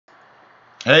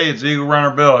Hey, it's Eagle Runner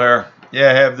Bill here.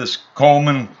 Yeah, I have this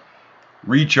Coleman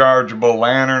rechargeable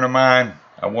lantern of mine.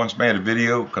 I once made a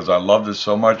video because I loved it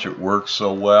so much, it works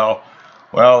so well.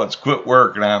 Well, it's quit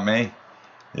working on me.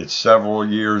 It's several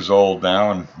years old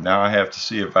now, and now I have to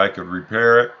see if I could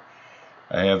repair it.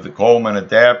 I have the Coleman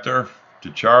adapter to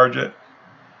charge it.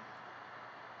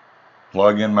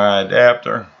 Plug in my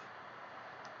adapter.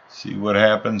 See what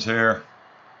happens here.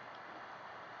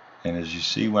 And as you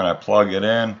see, when I plug it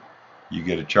in, you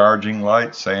get a charging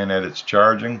light saying that it's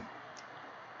charging.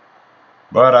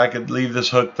 But I could leave this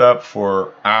hooked up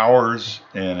for hours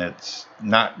and it's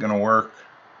not going to work.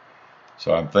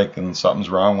 So I'm thinking something's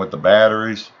wrong with the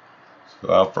batteries.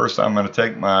 So first I'm going to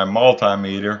take my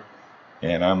multimeter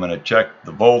and I'm going to check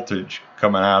the voltage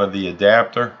coming out of the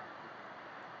adapter.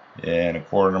 And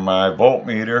according to my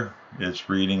voltmeter, it's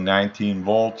reading 19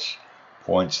 volts,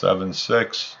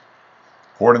 0.76.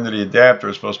 According to the adapter,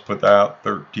 it's supposed to put out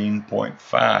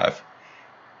 13.5.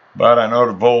 But I know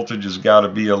the voltage has got to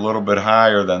be a little bit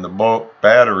higher than the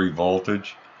battery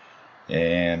voltage,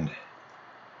 and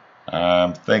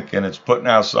I'm thinking it's putting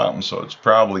out something, so it's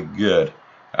probably good.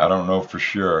 I don't know for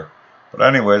sure. But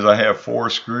anyways, I have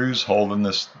 4 screws holding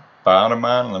this bottom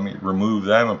on. Let me remove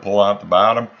them and pull out the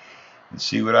bottom and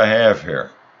see what I have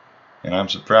here. And I'm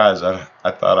surprised.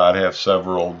 I thought I'd have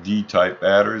several D-type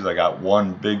batteries. I got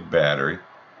one big battery.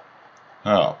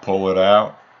 I'll pull it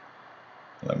out.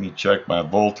 Let me check my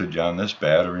voltage on this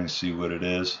battery and see what it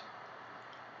is.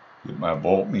 Get my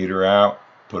voltmeter out,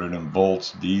 put it in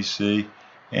volts DC,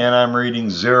 and I'm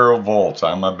reading 0 volts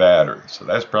on my battery. So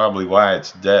that's probably why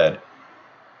it's dead.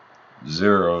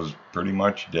 0 is pretty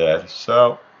much dead.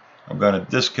 So I'm going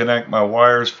to disconnect my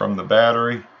wires from the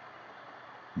battery,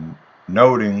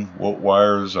 noting what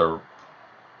wires are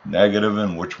negative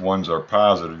and which ones are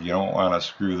positive. You don't want to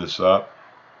screw this up.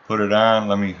 Put it on.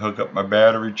 Let me hook up my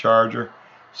battery charger.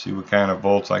 See what kind of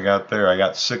volts I got there. I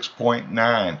got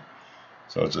 6.9.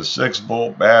 So it's a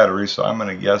 6-volt battery, so I'm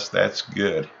going to guess that's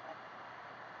good.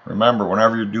 Remember,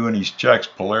 whenever you're doing these checks,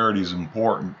 polarity is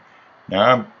important. Now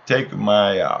I'm taking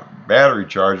my battery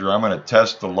charger. I'm going to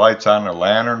test the lights on the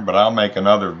lantern, but I'll make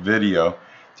another video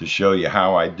to show you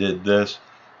how I did this.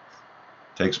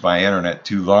 It takes my internet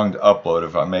too long to upload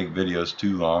if I make videos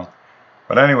too long.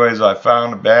 But anyways, I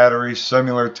found a battery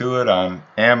similar to it on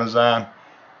Amazon.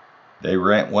 They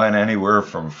went anywhere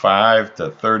from $5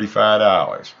 to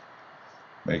 $35.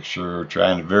 Make sure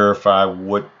trying to verify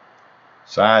what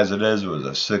size it is. It was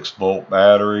a 6-volt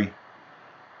battery,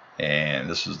 and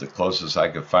this is the closest I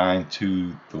could find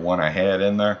to the one I had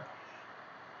in there.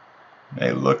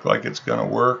 May look like it's going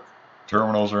to work.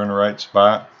 Terminals are in the right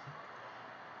spot.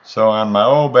 So on my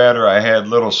old battery, I had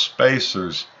little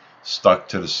spacers stuck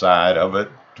to the side of it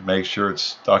to make sure it's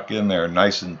stuck in there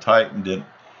nice and tight and didn't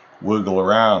wiggle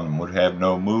around and would have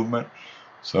no movement.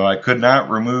 So I could not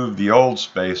remove the old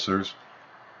spacers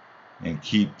and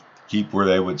keep where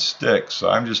they would stick. So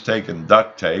I'm just taking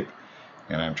duct tape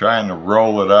and I'm trying to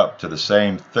roll it up to the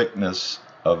same thickness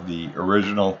of the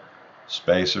original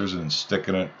spacers and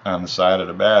sticking it on the side of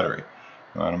the battery.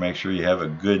 You want to make sure you have a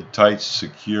good, tight,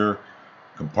 secure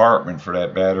compartment for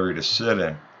that battery to sit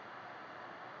in.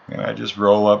 And I just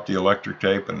roll up the electric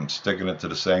tape and I'm sticking it to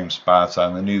the same spots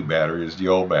on the new battery as the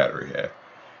old battery had.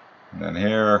 And then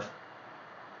here,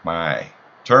 my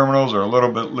terminals are a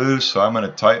little bit loose, so I'm going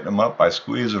to tighten them up by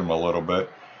squeezing them a little bit,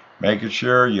 making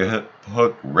sure you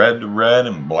hook red to red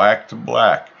and black to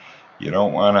black. You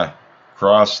don't want to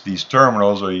cross these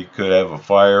terminals or you could have a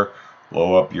fire,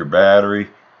 blow up your battery,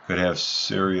 could have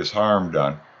serious harm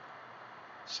done.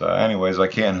 So anyways, I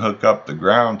can't hook up the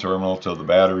ground terminal till the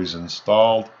battery's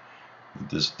installed. With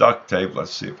this duct tape,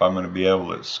 let's see if I'm going to be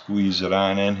able to squeeze it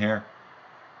on in here.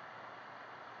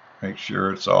 Make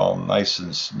sure it's all nice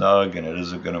and snug and it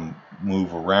isn't going to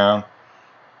move around.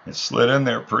 It slid in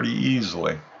there pretty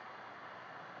easily.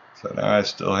 So now I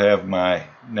still have my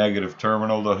negative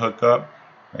terminal to hook up.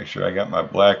 Make sure I got my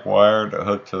black wire to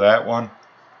hook to that one.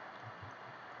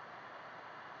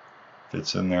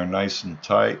 Fits in there nice and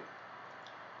tight.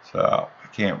 So I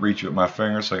can't reach with my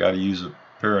fingers, so I got to use a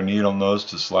pair of needle nose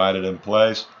to slide it in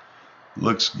place.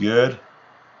 Looks good.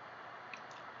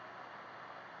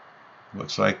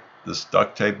 Looks like this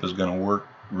duct tape is going to work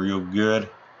real good.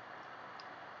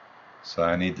 So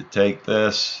I need to take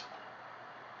this,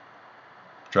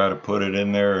 try to put it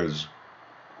in there as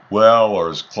well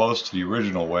or as close to the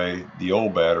original way the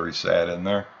old battery sat in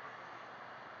there.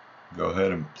 Go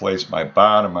ahead and place my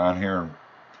bottom on here and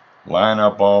line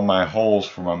up all my holes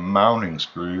for my mounting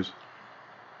screws.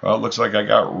 Well, it looks like I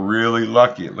got really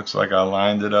lucky. It looks like I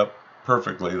lined it up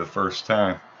perfectly the first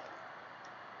time.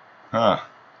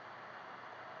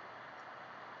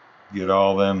 get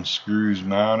all them screws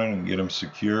mounted and get them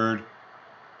secured.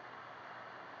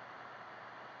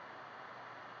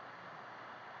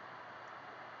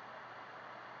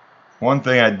 One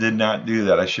thing I did not do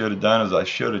that I should have done is I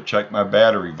should have checked my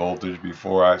battery voltage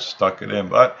before I stuck it in,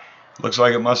 but it looks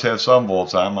like it must have some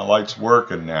volts on. My light's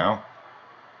working now.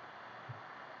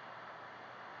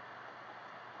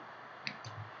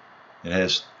 It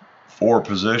has 4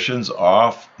 positions: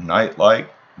 off, night light,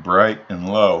 bright, and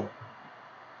low,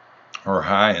 or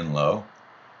high and low.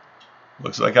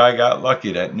 Looks like I got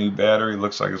lucky. That new battery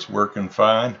looks like it's working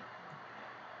fine.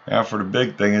 Now for the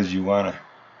big thing is you want to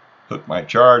hook my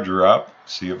charger up,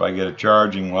 see if I get a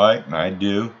charging light, and I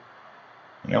do.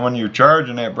 And then when you're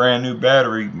charging that brand new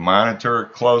battery, monitor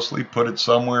it closely, put it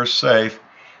somewhere safe.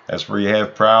 That's where you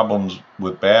have problems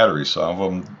with batteries. Some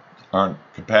of them aren't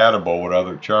compatible with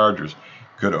other chargers.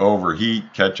 Could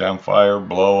overheat, catch on fire,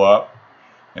 blow up.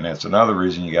 And that's another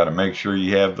reason you got to make sure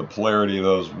you have the polarity of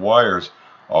those wires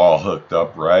all hooked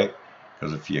up right,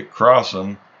 because if you cross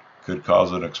them, it could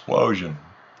cause an explosion,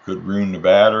 could ruin the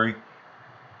battery.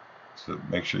 So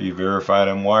make sure you verify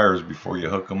them wires before you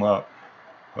hook them up.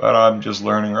 But I'm just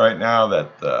learning right now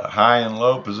that the high and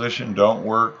low position don't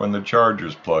work when the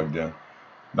charger's plugged in.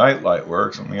 Night light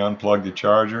works. Let me unplug the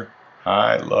charger.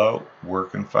 High, low,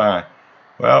 working fine.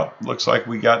 Well, looks like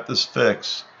we got this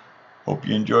fixed. Hope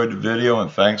you enjoyed the video,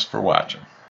 and thanks for watching.